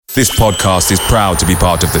This podcast is proud to be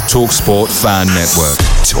part of the TalkSport Fan Network.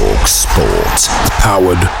 TalkSport.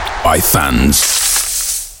 Powered by fans.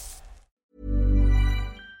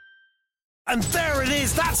 And there it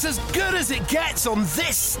is, that's as good as it gets on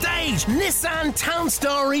this stage. Nissan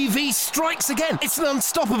Townstar EV strikes again. It's an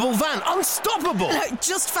unstoppable van, unstoppable.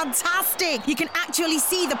 Just fantastic. You can actually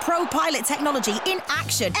see the ProPilot technology in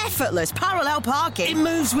action. Effortless parallel parking. It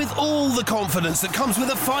moves with all the confidence that comes with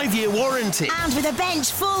a 5-year warranty. And with a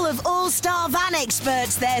bench full of all-star van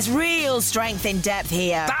experts, there's real strength in depth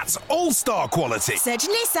here. That's all-star quality. Search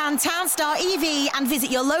Nissan Townstar EV and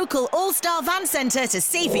visit your local all-star van centre to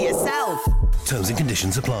see for yourself. Terms and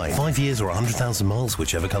conditions apply. 5 years or 100,000 miles,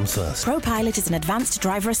 whichever comes first. ProPilot is an advanced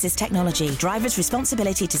driver assist technology. Driver's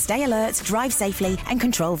responsibility to stay alert, drive safely and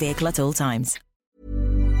control vehicle at all times.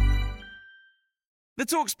 The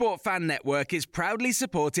TalkSport Fan Network is proudly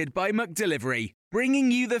supported by McDelivery, bringing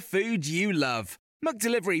you the food you love.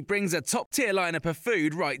 McDelivery brings a top-tier lineup of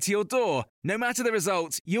food right to your door. No matter the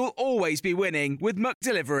result, you'll always be winning with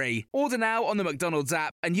McDelivery. Order now on the McDonald's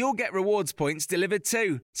app and you'll get rewards points delivered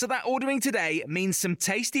too. So that ordering today means some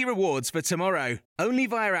tasty rewards for tomorrow. Only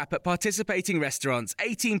via app at participating restaurants.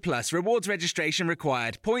 18 plus. Rewards registration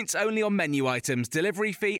required. Points only on menu items.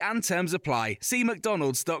 Delivery fee and terms apply. See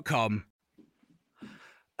mcdonalds.com.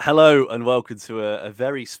 Hello and welcome to a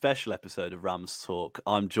very special episode of Rams Talk.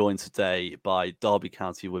 I'm joined today by Derby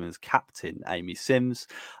County Women's captain, Amy Sims,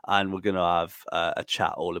 and we're going to have a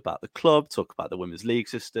chat all about the club, talk about the Women's League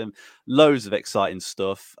system, loads of exciting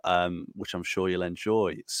stuff, which I'm sure you'll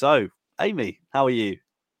enjoy. So, Amy, how are you?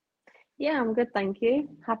 Yeah, I'm good, thank you.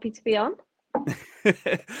 Happy to be on.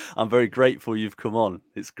 I'm very grateful you've come on.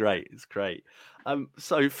 It's great.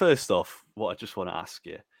 So first off, what I just want to ask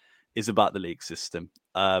you is about the league system.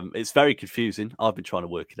 It's very confusing. I've been trying to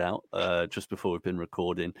work it out just before we've been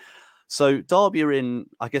recording. So Derby are in,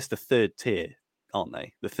 I guess, the third tier, aren't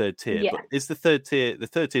they? The third tier. Yeah. But is the third tier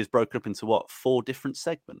is broken up into what, 4 different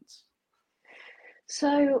segments?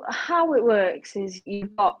 So how it works is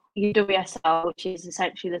you've got your WSL, which is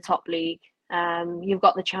essentially the top league. You've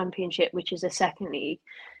got the Championship, which is the second league.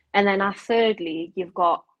 And then our third league, you've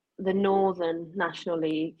got the Northern National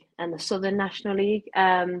League and the Southern National League.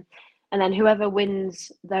 And then whoever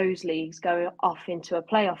wins those leagues go off into a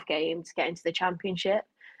playoff game to get into the Championship.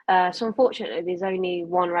 So unfortunately, there's only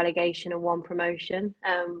one relegation and one promotion,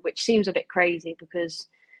 which seems a bit crazy because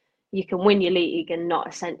you can win your league and not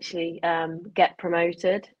essentially get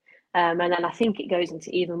promoted. And then I think it goes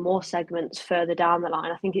into even more segments further down the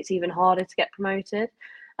line. I think it's even harder to get promoted.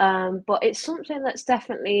 But it's something that's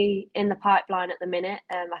definitely in the pipeline at the minute.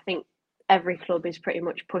 I think every club is pretty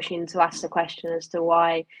much pushing to ask the question as to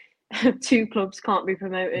why 2 clubs can't be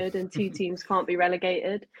promoted and 2 teams can't be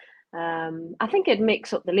relegated. I think it'd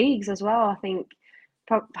mix up the leagues as well. I think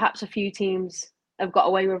perhaps a few teams have got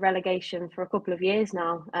away with relegation for a couple of years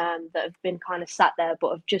now that have been kind of sat there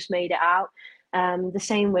but have just made it out. The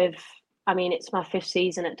same with, it's my 5th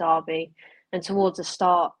season at Derby, and towards the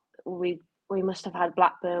start, we must have had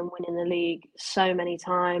Blackburn winning the league so many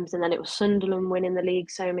times, and then it was Sunderland winning the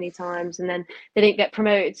league so many times, and then they didn't get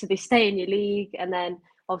promoted, so they stay in your league. And then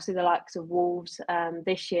obviously the likes of Wolves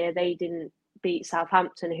this year, they didn't beat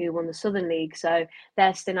Southampton, who won the Southern League, so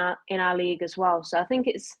they're still in our league as well. So I think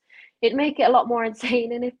it'd make it a lot more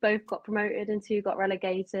entertaining if both got promoted and 2 got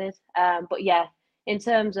relegated. But yeah, in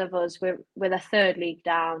terms of us, we're the third league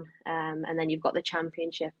down, and then you've got the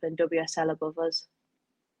Championship and WSL above us.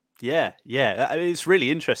 Yeah. It's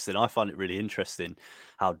really interesting. I find it really interesting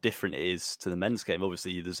how different it is to the men's game.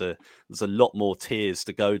 Obviously, there's a lot more tiers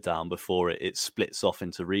to go down before it splits off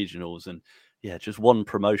into regionals. And yeah, just one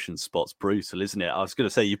promotion spot's brutal, isn't it? I was going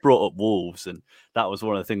to say, you brought up Wolves, and that was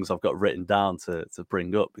one of the things I've got written down to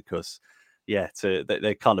bring up because, yeah,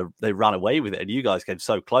 they ran away with it. And you guys came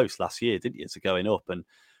so close last year, didn't you, to going up? And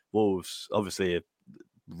Wolves, obviously,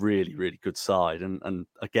 really, really good side. And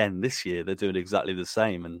again, this year, they're doing exactly the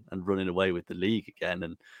same and running away with the league again.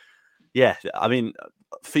 And yeah,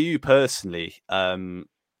 for you personally, I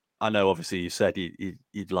know obviously you said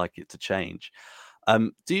you'd like it to change.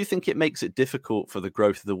 Do you think it makes it difficult for the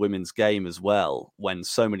growth of the women's game as well when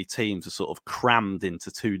so many teams are sort of crammed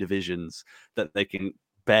into 2 divisions that they can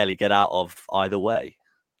barely get out of either way?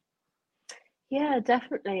 Yeah,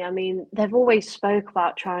 definitely. They've always spoke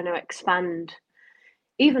about trying to expand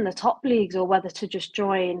even the top leagues, or whether to just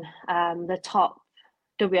join the top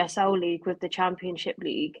WSL league with the Championship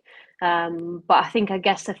league. But I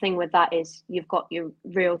guess the thing with that is you've got your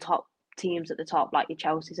real top teams at the top, like your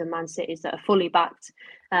Chelseas and Man Cities, that are fully backed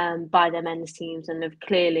by their men's teams and have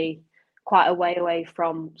clearly quite a way away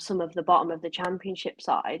from some of the bottom of the championship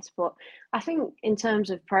sides. But I think in terms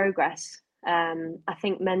of progress, I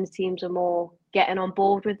think men's teams are more getting on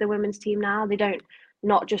board with the women's team now. They don't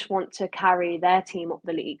not just want to carry their team up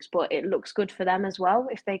the leagues, but it looks good for them as well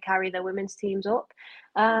if they carry their women's teams up.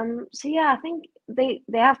 So yeah, I think they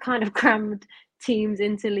have kind of crammed teams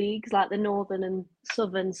into leagues like the Northern and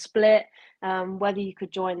Southern split. Whether you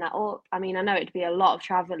could join that up, I mean, I know it'd be a lot of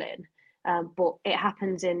travelling, but it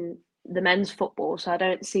happens in the men's football, so I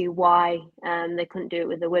don't see why they couldn't do it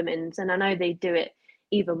with the women's. And I know they do it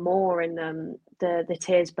even more in the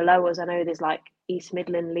tiers below us. I know there's like East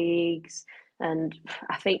Midland leagues, and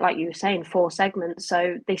I think, like you were saying, 4 segments.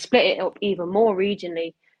 So they split it up even more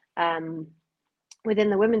regionally within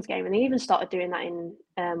the women's game, and they even started doing that in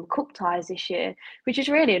cup ties this year, which is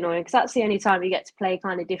really annoying because that's the only time you get to play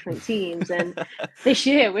kind of different teams. And this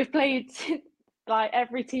year we've played like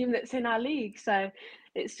every team that's in our league, so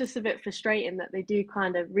it's just a bit frustrating that they do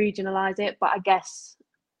kind of regionalize it. But I guess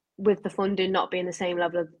with the funding not being the same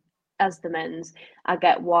level as the men's, I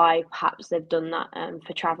get why perhaps they've done that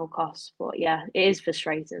for travel costs. But yeah, it is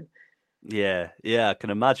frustrating. Yeah, I can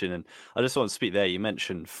imagine. And I just want to speak there. You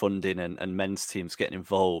mentioned funding and men's teams getting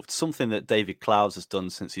involved. Something that David Clowes has done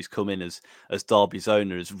since he's come in as Derby's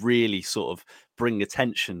owner is really sort of bring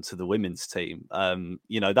attention to the women's team.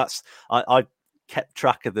 That's I kept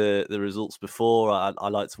track of the results before. I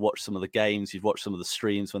like to watch some of the games. You've watched some of the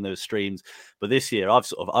streams when there were streams, but this year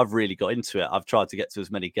I've really got into it. I've tried to get to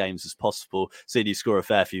as many games as possible. Seen you score a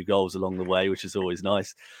fair few goals along the way, which is always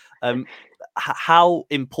nice. How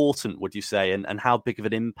important would you say, and how big of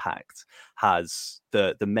an impact has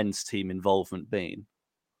the men's team involvement been?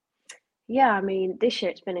 Yeah, I mean, this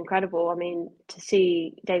year it's been incredible. I mean, to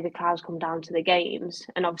see David Clowes come down to the games,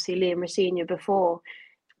 and obviously Liam Rosenior before,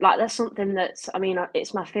 like that's something that's, I mean,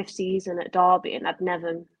 it's my 5th season at Derby, and I'd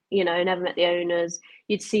never met the owners.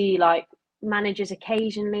 You'd see like managers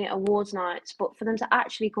occasionally at awards nights, but for them to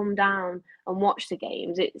actually come down and watch the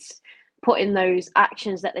games, it's putting those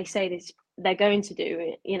actions that they say they're going to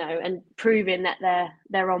do, and proving that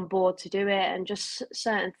they're on board to do it. And just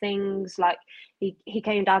certain things, like he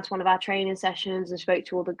came down to one of our training sessions and spoke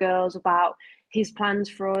to all the girls about his plans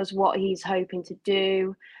for us, what he's hoping to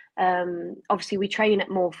do. Obviously we train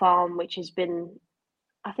at Moor Farm, which has been,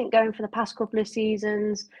 I think, going for the past couple of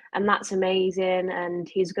seasons, and that's amazing. And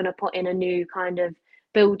he's going to put in a new kind of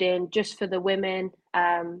building just for the women.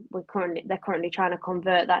 They're currently trying to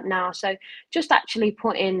convert that now. So just actually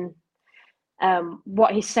putting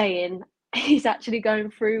what he's saying, he's actually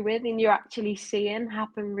going through with, and you're actually seeing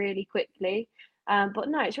happen really quickly. But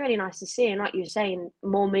no, it's really nice to see. And like you were saying,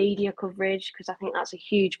 more media coverage, because I think that's a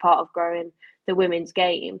huge part of growing the women's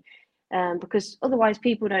game. Because otherwise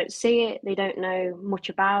people don't see it, they don't know much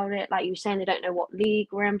about it. Like you were saying, they don't know what league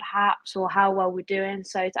we're in perhaps, or how well we're doing.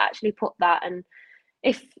 So to actually put that, and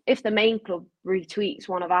if the main club retweets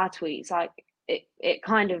one of our tweets, like it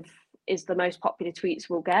kind of is the most popular tweets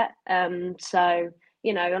we'll get. So,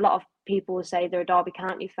 a lot of people will say they're a Derby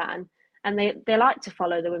County fan, and they like to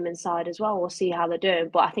follow the women's side as well, or see how they're doing.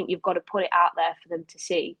 But I think you've got to put it out there for them to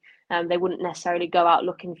see. They wouldn't necessarily go out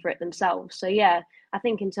looking for it themselves. So yeah, I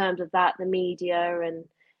think in terms of that, the media and,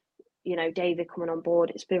 David coming on board,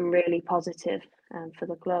 it's been really positive for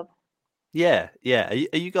the club. Yeah.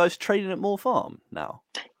 Are you guys training at Moor Farm now?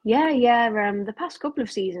 Yeah. The past couple of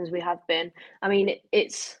seasons we have been. I mean,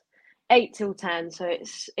 it's 8 till 10, so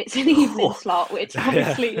it's an evening slot, which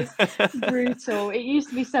obviously is brutal. It used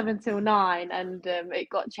to be 7 till 9, and it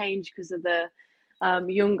got changed because of the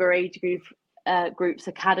younger age groups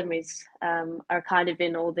academies are kind of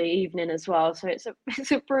in all the evening as well. So it's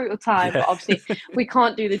a brutal time. But obviously we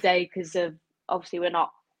can't do the day because of obviously we're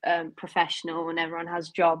not professional and everyone has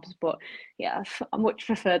jobs. But yeah, I much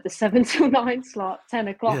prefer the 7 till 9 slot. 10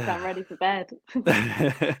 o'clock, yeah. I'm ready for bed.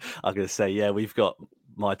 I'm gonna say, yeah,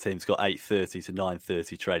 my team's got 8:30 to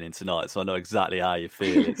 9:30 training tonight, so I know exactly how you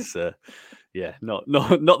feel. It's not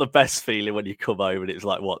the best feeling when you come home and it's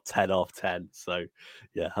like 10:10. So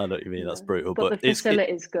yeah, I know what you mean. That's brutal, but the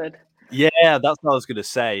facility is good. Yeah, that's what I was going to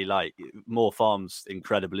say. Like, Moor Farm's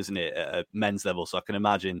incredible, isn't it, at men's level? So I can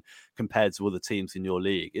imagine, compared to other teams in your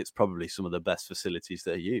league, it's probably some of the best facilities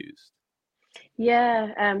that are used.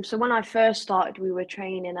 Yeah. So when I first started, we were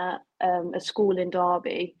training at a school in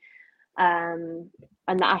Derby.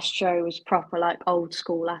 And the Astro was proper, like, old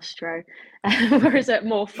school Astro. Whereas at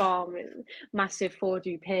Moor Farm, massive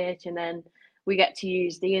 4D pitch, and then we get to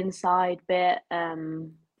use the inside bit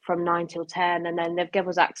from 9 till 10, and then they've given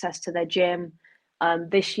us access to their gym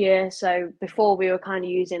this year. So before we were kind of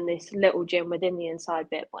using this little gym within the inside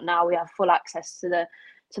bit, but now we have full access to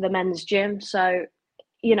the men's gym. So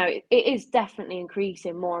you know, it is definitely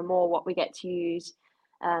increasing more and more what we get to use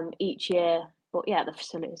each year. But yeah, the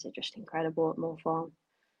facilities are just incredible at Moor Farm.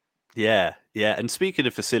 Yeah, yeah. And speaking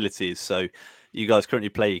of facilities, so you guys currently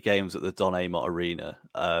play your games at the Don Amott Arena.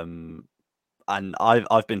 And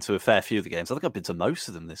I've been to a fair few of the games. I think I've been to most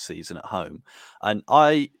of them this season at home. And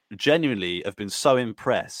I genuinely have been so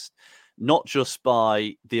impressed, not just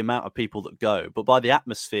by the amount of people that go, but by the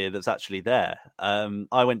atmosphere that's actually there.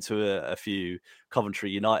 I went to a few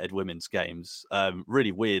Coventry United women's games.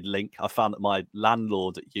 Really weird link. I found that my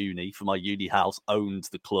landlord at uni for my uni house owned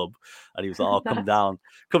the club, and he was like, "Oh, come down,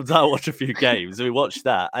 watch a few games." And we watched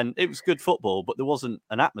that, and it was good football, but there wasn't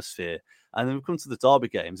an atmosphere. And then we come to the derby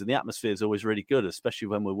games, and the atmosphere is always really good, especially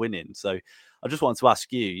when we're winning. So I just wanted to ask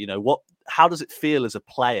you, you know, how does it feel as a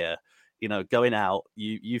player? You know, going out,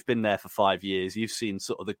 you've been there for 5 years. You've seen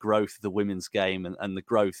sort of the growth of the women's game and the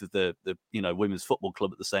growth of the women's football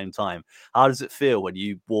club at the same time. How does it feel when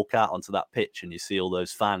you walk out onto that pitch and you see all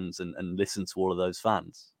those fans and listen to all of those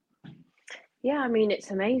fans? Yeah, I mean,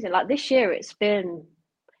 it's amazing. Like this year, it's been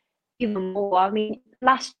even more. I mean,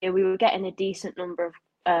 last year we were getting a decent number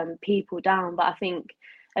of people down, but I think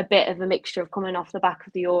a bit of a mixture of coming off the back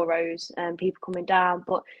of the Euros and people coming down.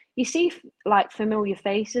 But you see like familiar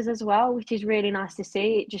faces as well, which is really nice to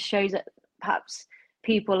see. It just shows that perhaps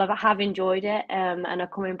people have enjoyed it and are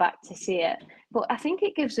coming back to see it. But I think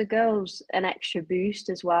it gives the girls an extra boost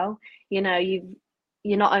as well. You know,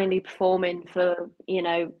 you're not only performing for, you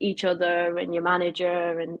know, each other and your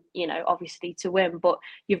manager and, you know, obviously to win, but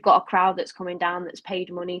you've got a crowd that's coming down that's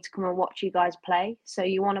paid money to come and watch you guys play. So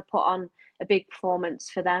you want to put on a big performance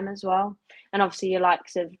for them as well. And obviously your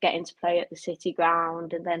likes of getting to play at the City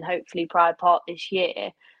Ground and then hopefully Pride Park this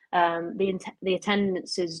year, the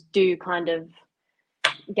attendances do kind of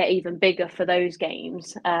get even bigger for those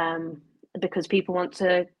games. Because people want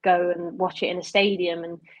to go and watch it in a stadium,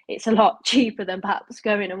 and it's a lot cheaper than perhaps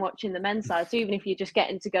going and watching the men's side. So even if you're just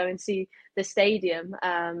getting to go and see the stadium,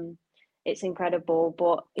 it's incredible.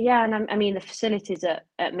 But yeah, and I mean the facilities at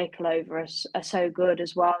Mickleover are so good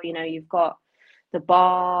as well. You know, you've got the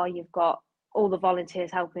bar, you've got all the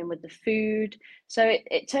volunteers helping with the food, so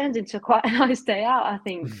it turns into quite a nice day out, I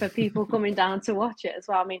think, for people coming down to watch it as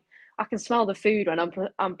well. I mean, I can smell the food when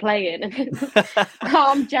I'm playing, and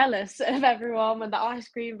I'm jealous of everyone when the ice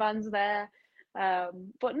cream van's there.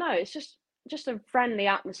 But no, it's just a friendly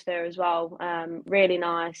atmosphere as well. Really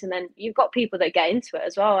nice, and then you've got people that get into it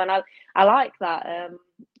as well, and I like that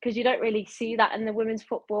because you don't really see that in the women's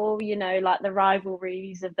football. You know, like the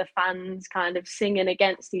rivalries of the fans kind of singing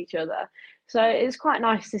against each other. So it's quite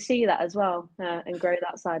nice to see that as well and grow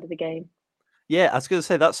that side of the game. Yeah, I was going to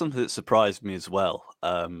say that's something that surprised me as well.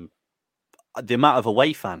 The amount of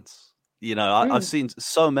away fans, you know, I've seen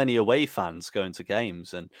so many away fans going to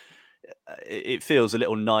games, and it feels a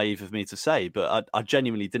little naive of me to say, but I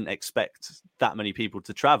genuinely didn't expect that many people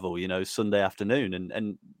to travel, you know, Sunday afternoon.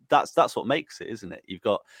 And that's what makes it, isn't it? You've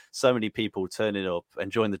got so many people turning up,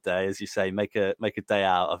 enjoying the day, as you say, make a day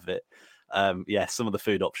out of it. Yeah, some of the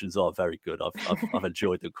food options are very good. I've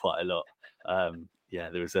enjoyed them quite a lot. Yeah,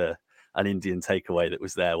 there was an Indian takeaway that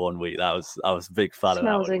was there one week. I was a big fan of that.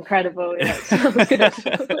 Smells incredible. Yeah, it smells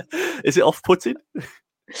good. Is it off-putting?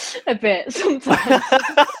 A bit sometimes.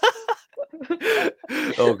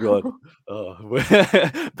 Oh god. Oh,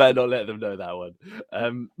 better not let them know that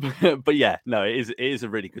one. But yeah, no, it is a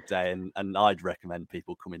really good day, and I'd recommend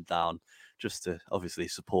people coming down just to obviously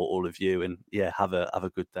support all of you, and yeah, have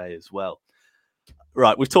a good day as well.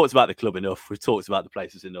 Right, we've talked about the club enough. We've talked about the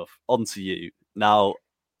places enough. On to you now.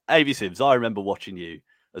 Amy Sims, I remember watching you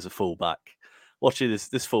as a fullback, watching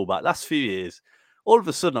this fullback last few years. All of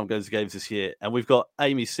a sudden, I'm going to games this year, and we've got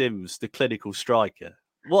Amy Sims, the clinical striker.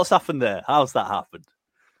 What's happened there? How's that happened?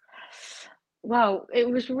 Well, it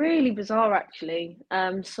was really bizarre, actually.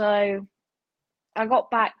 So I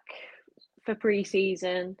got back for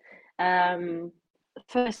pre-season,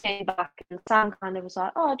 first game back, and Sam kind of was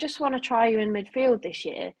like, "Oh, I just want to try you in midfield this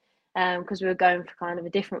year." Because we were going for kind of a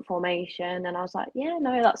different formation, and I was like, yeah,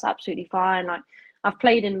 no, that's absolutely fine. Like, I've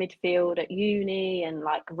played in midfield at uni and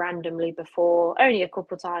like randomly before, only a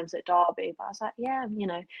couple of times at Derby, but I was like, yeah, you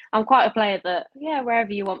know, I'm quite a player that, yeah,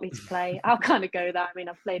 wherever you want me to play, I'll kind of go there. I mean,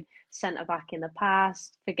 I've played centre back in the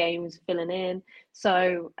past for games filling in,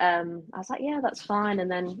 so I was like, yeah, that's fine. And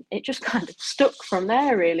then it just kind of stuck from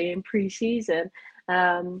there, really, in pre-season.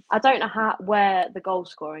 I don't know where the goal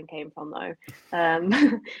scoring came from though.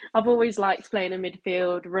 I've always liked playing in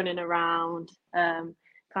midfield, running around,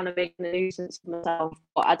 kind of making a nuisance of myself.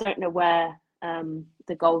 But I don't know where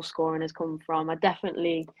the goal scoring has come from. I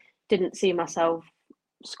definitely didn't see myself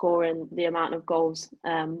scoring the amount of goals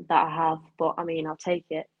that I have, but I mean, I'll take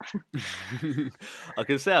it. I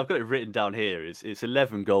can say I've got it written down here. It's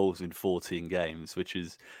 11 goals in 14 games, which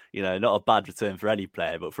is, not a bad return for any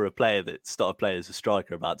player, but for a player that started playing as a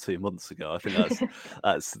striker about 2 months ago, I think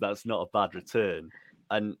that's not a bad return.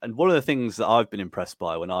 And one of the things that I've been impressed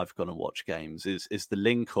by when I've gone and watched games is the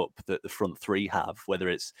link up that the front three have, whether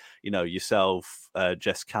it's, yourself,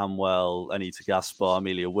 Jess Camwell, Anita Gaspar,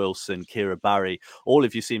 Amelia Wilson, Kira Barry, all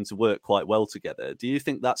of you seem to work quite well together. Do you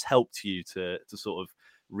think that's helped you to sort of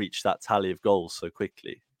reach that tally of goals so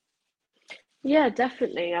quickly? Yeah,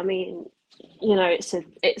 definitely. I mean,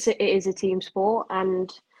 it is a team sport,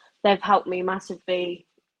 and they've helped me massively.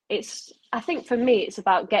 I think for me, it's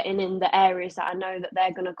about getting in the areas that I know that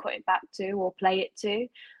they're going to cut it back to or play it to.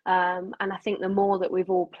 And I think the more that we've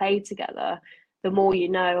all played together, the more you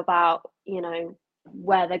know about,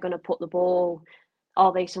 where they're going to put the ball.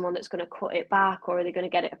 Are they someone that's going to cut it back, or are they going to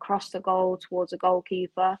get it across the goal towards a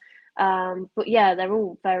goalkeeper? But yeah, they're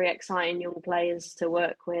all very exciting young players to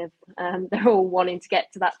work with. They're all wanting to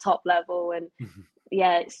get to that top level. And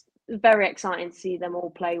yeah, it's very exciting to see them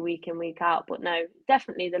all play week in, week out. But no,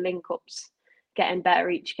 definitely the link-ups getting better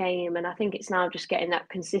each game. And I think it's now just getting that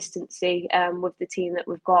consistency with the team that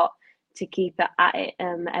we've got to keep it at it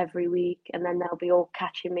every week. And then they'll be all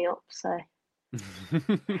catching me up. So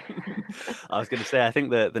I was going to say, I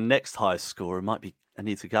think the next highest scorer might be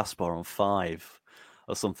Anita Gaspar on 5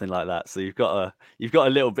 or something like that. So you've got a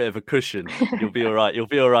little bit of a cushion. You'll be all right. You'll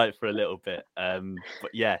be all right for a little bit.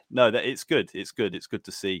 But yeah, no, it's good. It's good. It's good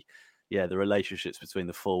to see, the relationships between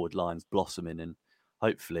the forward lines blossoming, and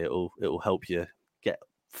hopefully it'll help you get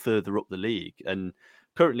further up the league. And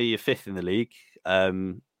currently you're 5th in the league.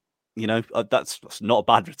 That's not a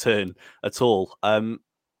bad return at all.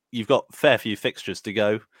 You've got a fair few fixtures to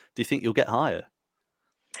go. Do you think you'll get higher?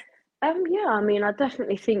 Yeah, I mean, I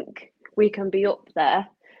definitely think we can be up there.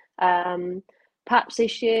 Perhaps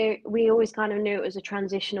this year, we always kind of knew it was a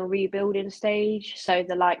transitional rebuilding stage. So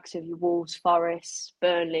the likes of your Wolves, Forest,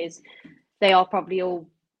 Burnleys, they are probably all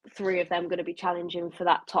 3 of them going to be challenging for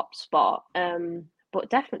that top spot. But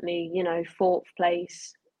definitely, 4th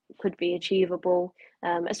place could be achievable,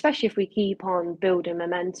 especially if we keep on building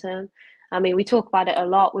momentum. I mean, we talk about it a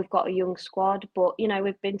lot. We've got a young squad, but,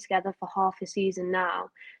 we've been together for half a season now.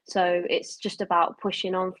 So it's just about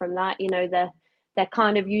pushing on from that. They're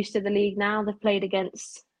kind of used to the league now. They've played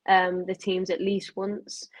against the teams at least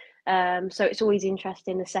once. So it's always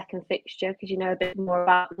interesting, the second fixture, because you know a bit more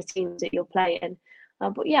about the teams that you're playing.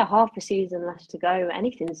 But yeah, half a season left to go.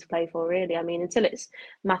 Anything's to play for, really. I mean, until it's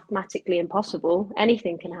mathematically impossible,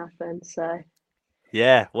 anything can happen. So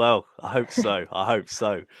yeah, well, I hope so. I hope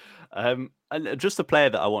so. And just a player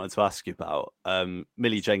that I wanted to ask you about,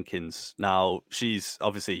 Millie Jenkins. Now, she's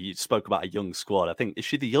obviously, you spoke about a young squad. I think, is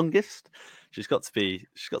she the youngest? She's got to be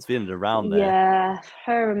in and around there. Yeah,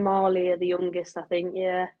 her and Marley are the youngest, I think.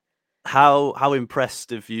 Yeah. How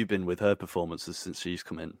impressed have you been with her performances since she's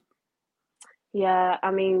come in? Yeah,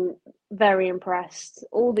 I mean, very impressed.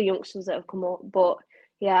 All the youngsters that have come up, but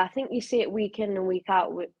yeah, I think you see it week in and week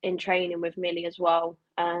out in training with Millie as well.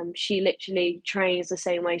 She literally trains the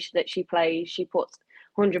same way that she plays. She puts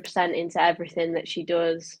 100% into everything that she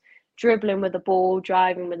does. Dribbling with the ball,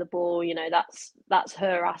 driving with the ball, that's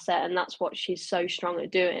her asset, and that's what she's so strong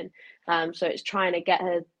at doing. So it's trying to get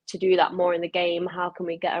her to do that more in the game. How can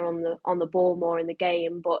we get her on the ball more in the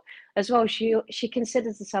game? But as well, she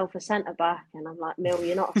considers herself a centre back, and I'm like, Mill,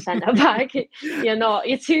 you're not a centre back. You're not.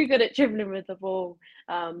 You're too good at dribbling with the ball.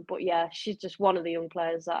 But yeah, she's just one of the young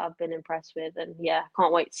players that I've been impressed with, and yeah,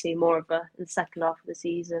 can't wait to see more of her in the second half of the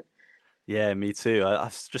season. Yeah, me too. I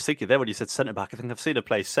was just thinking there when you said centre back. I think I've seen her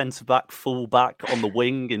play centre back, full back, on the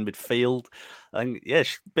wing, in midfield. And yeah,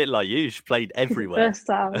 she's a bit like you. She played everywhere.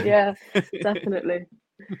 Versatile, yeah, definitely.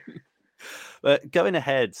 But going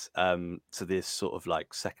ahead to this sort of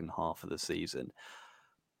like second half of the season,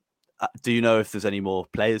 do you know if there's any more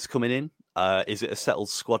players coming in? Is it a settled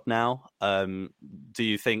squad now? Do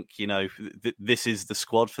you think this is the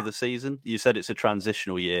squad for the season? You said it's a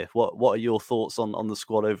transitional year. What are your thoughts on the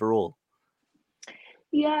squad overall?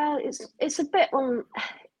 Yeah, it's a bit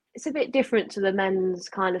different to the men's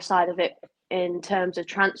kind of side of it in terms of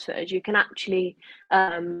transfers. You can actually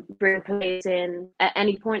bring players in at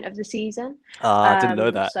any point of the season. I didn't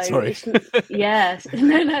know that. So sorry. Yes,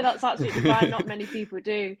 no, that's absolutely fine. Not many people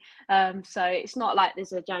do. So it's not like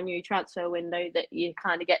there's a January transfer window that you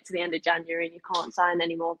kind of get to the end of January and you can't sign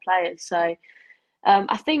any more players. So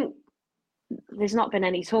I think there's not been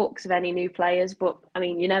any talks of any new players, but I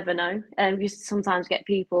mean, you never know. You sometimes get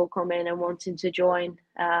people come in and wanting to join.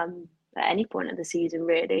 at any point of the season,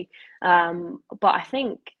 really. But I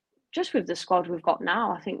think just with the squad we've got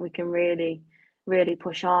now, I think we can really, really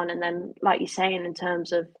push on. And then, like you're saying, in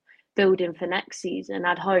terms of building for next season,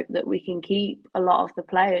 I'd hope that we can keep a lot of the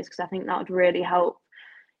players, because I think that would really help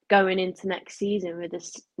going into next season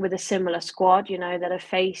with a similar squad, that have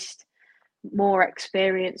faced more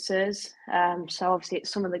experiences. So obviously it's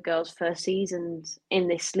some of the girls' first seasons in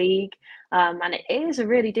this league, and it is a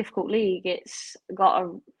really difficult league. It's got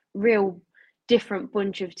a real different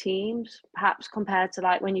bunch of teams, perhaps compared to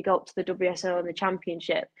like when you go up to the WSL and the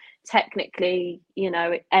Championship. Technically,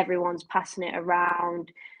 everyone's passing it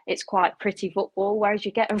around. It's quite pretty football, whereas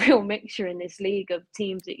you get a real mixture in this league of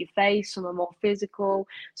teams that you face. Some are more physical,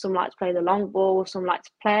 some like to play the long ball, some like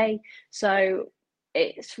to play. So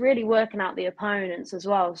it's really working out the opponents as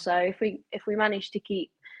well. So if we manage to keep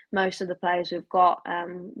most of the players we've got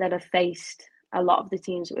that have faced a lot of the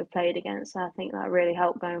teams that we've played against, I think that really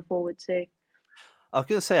help going forward too. I was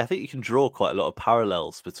going to say, I think you can draw quite a lot of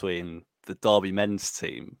parallels between the Derby men's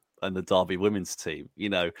team and the Derby women's team.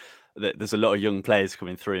 There's a lot of young players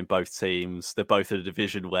coming through in both teams. They're both in a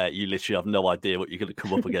division where you literally have no idea what you're going to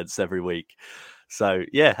come up against every week. So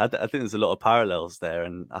yeah, I think there's a lot of parallels there.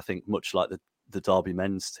 And I think much like the Derby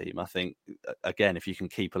men's team, I think, again, if you can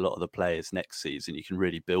keep a lot of the players next season, you can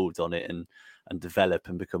really build on it and develop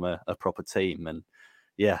and become a proper team. And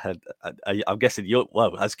yeah, I'm guessing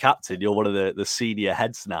as captain, you're one of the senior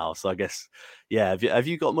heads now. So I guess, yeah, have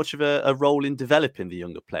you got much of a role in developing the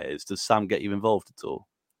younger players? Does Sam get you involved at all?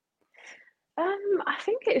 I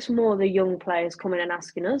think it's more the young players coming and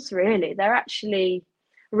asking us, really. They're actually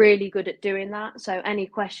really good at doing that. So any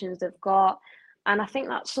questions they've got, and I think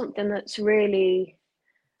that's something that's really,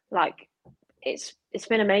 like, it's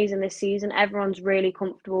been amazing this season. Everyone's really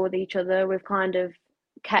comfortable with each other. We've kind of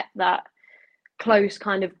kept that close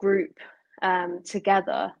kind of group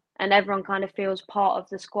together, and everyone kind of feels part of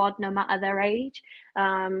the squad no matter their age.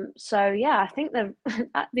 So yeah, I think the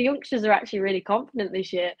youngsters are actually really confident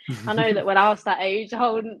this year. I know that when I was that age, I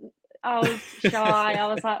was shy.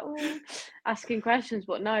 I was like, asking questions,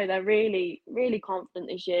 but no, they're really, really confident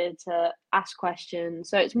this year to ask questions.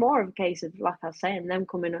 So it's more of a case of, like I was saying, them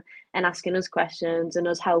coming and asking us questions and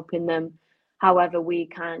us helping them however we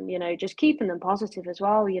can, just keeping them positive as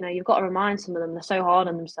well. You've got to remind some of them, they're so hard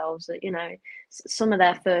on themselves that, some of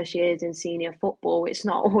their first years in senior football, it's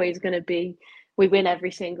not always going to be, we win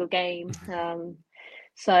every single game.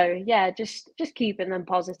 So yeah, just keeping them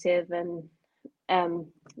positive and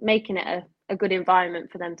making it a good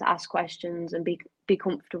environment for them to ask questions and be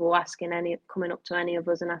comfortable coming up to any of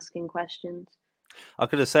us and asking questions. I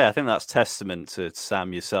could say, I think that's testament to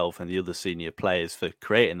Sam, yourself, and the other senior players for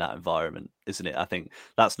creating that environment, isn't it? I think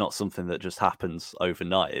that's not something that just happens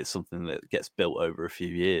overnight. It's something that gets built over a few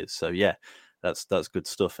years. So yeah, that's good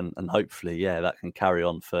stuff, and hopefully, yeah, that can carry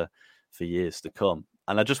on for years to come.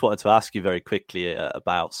 And I just wanted to ask you very quickly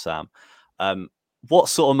about Sam. What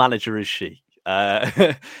sort of manager is she?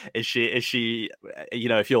 Is she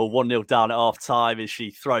if you're 1-0 down at half time, is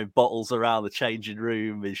she throwing bottles around the changing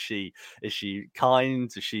room? Is she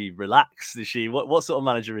kind? Is she relaxed? Is she what sort of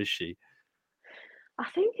manager is she? I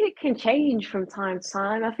think it can change from time to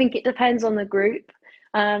time. I think it depends on the group.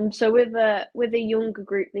 So with a younger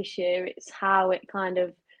group this year, it's how it kind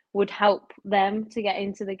of would help them to get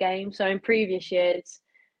into the game. So in previous years,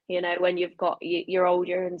 when you've got your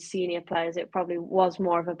older and senior players, it probably was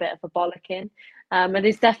more of a bit of a bollocking. And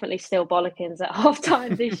there's definitely still bollockings at half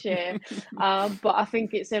time this year. But I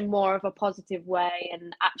think it's in more of a positive way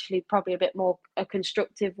and actually probably a bit more a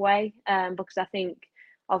constructive way. Because I think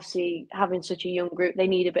obviously having such a young group, they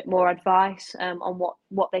need a bit more advice on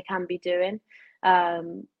what they can be doing.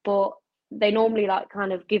 But they normally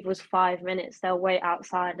kind of give us 5 minutes. They'll wait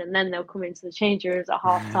outside and then they'll come into the changing rooms at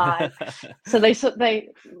half time. So they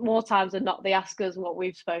more times than not, they ask us what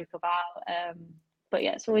we've spoke about. But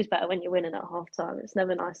yeah, it's always better when you're winning at half time. It's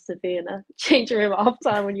never nice to be in a changing room at half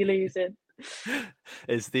time when you're losing.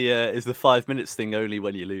 Is the 5 minutes thing only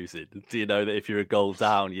when you're losing? Do you know that if you're a goal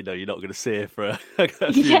down, you're not going to see it for a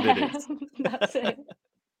few minutes? That's it.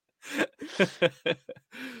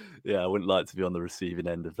 Yeah, I wouldn't like to be on the receiving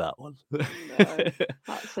end of that one. No,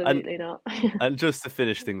 absolutely not. And just to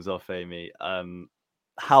finish things off, Amy,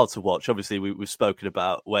 how to watch. Obviously, we've spoken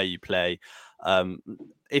about where you play.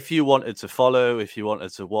 If you wanted to follow, if you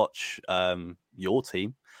wanted to watch your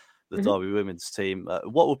team, the Derby women's team,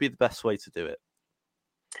 what would be the best way to do it?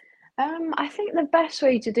 I think the best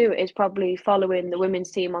way to do it is probably following the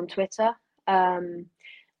women's team on Twitter. And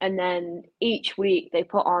then each week they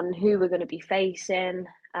put on who we're going to be facing.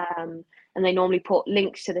 And they normally put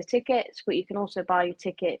links to the tickets, but you can also buy your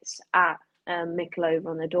tickets at Michelob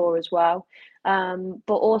on the door as well.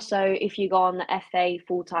 But also, if you go on the FA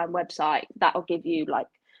full-time website, that'll give you like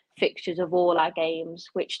fixtures of all our games,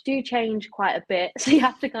 which do change quite a bit, so you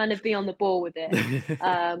have to kind of be on the ball with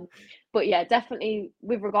it. But yeah, definitely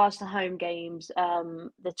with regards to home games,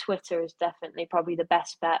 the Twitter is definitely probably the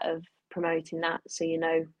best bet of promoting that, so you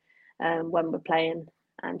know when we're playing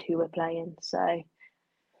and who we're playing. So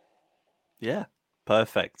yeah,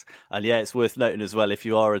 perfect. And yeah, it's worth noting as well, if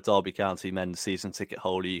you are a Derby County men's season ticket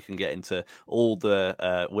holder, you can get into all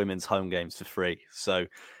the women's home games for free. So,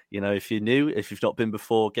 you know, if you're new, if you've not been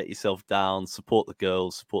before, get yourself down, support the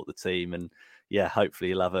girls, support the team, and yeah, hopefully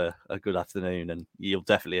you'll have a good afternoon, and you'll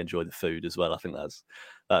definitely enjoy the food as well. I think that's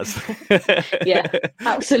yeah,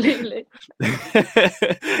 absolutely.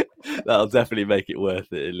 That'll definitely make it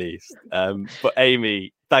worth it at least. But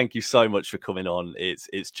Amy, thank you so much for coming on.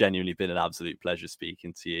 It's genuinely been an absolute pleasure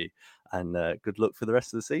speaking to you, and good luck for the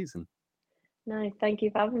rest of the season. No, thank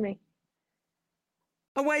you for having me.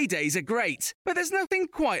 Away days are great, but there's nothing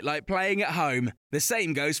quite like playing at home. The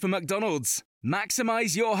same goes for McDonald's.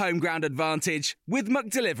 Maximise your home ground advantage with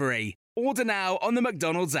McDelivery. Order now on the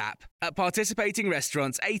McDonald's app. At participating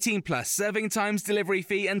restaurants, 18 plus, serving times, delivery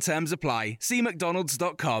fee and terms apply. See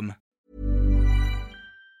mcdonalds.com.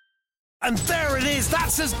 And there it is,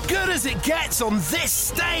 that's as good as it gets on this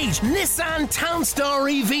stage. Nissan Townstar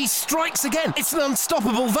EV strikes again. It's an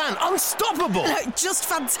unstoppable van, unstoppable. Just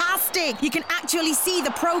fantastic. You can actually see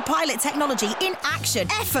the ProPilot technology in action.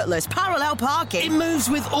 Effortless parallel parking. It moves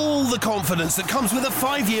with all the confidence that comes with a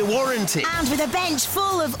 5-year warranty. And with a bench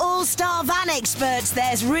full of all-star van experts,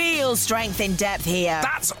 there's real strength in depth here.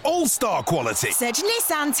 That's all-star quality. Search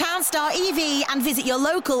Nissan Townstar EV and visit your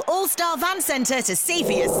local all-star van centre to see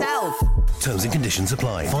for yourself. Terms and conditions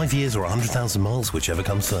apply. 5 years or 100,000 miles, whichever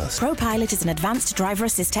comes first. ProPilot is an advanced driver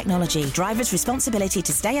assist technology. Driver's responsibility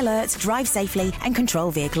to stay alert, drive safely, and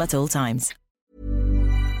control vehicle at all times.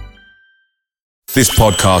 This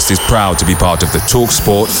podcast is proud to be part of the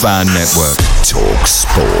TalkSport Fan Network.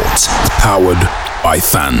 TalkSport. Powered by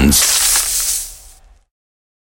fans.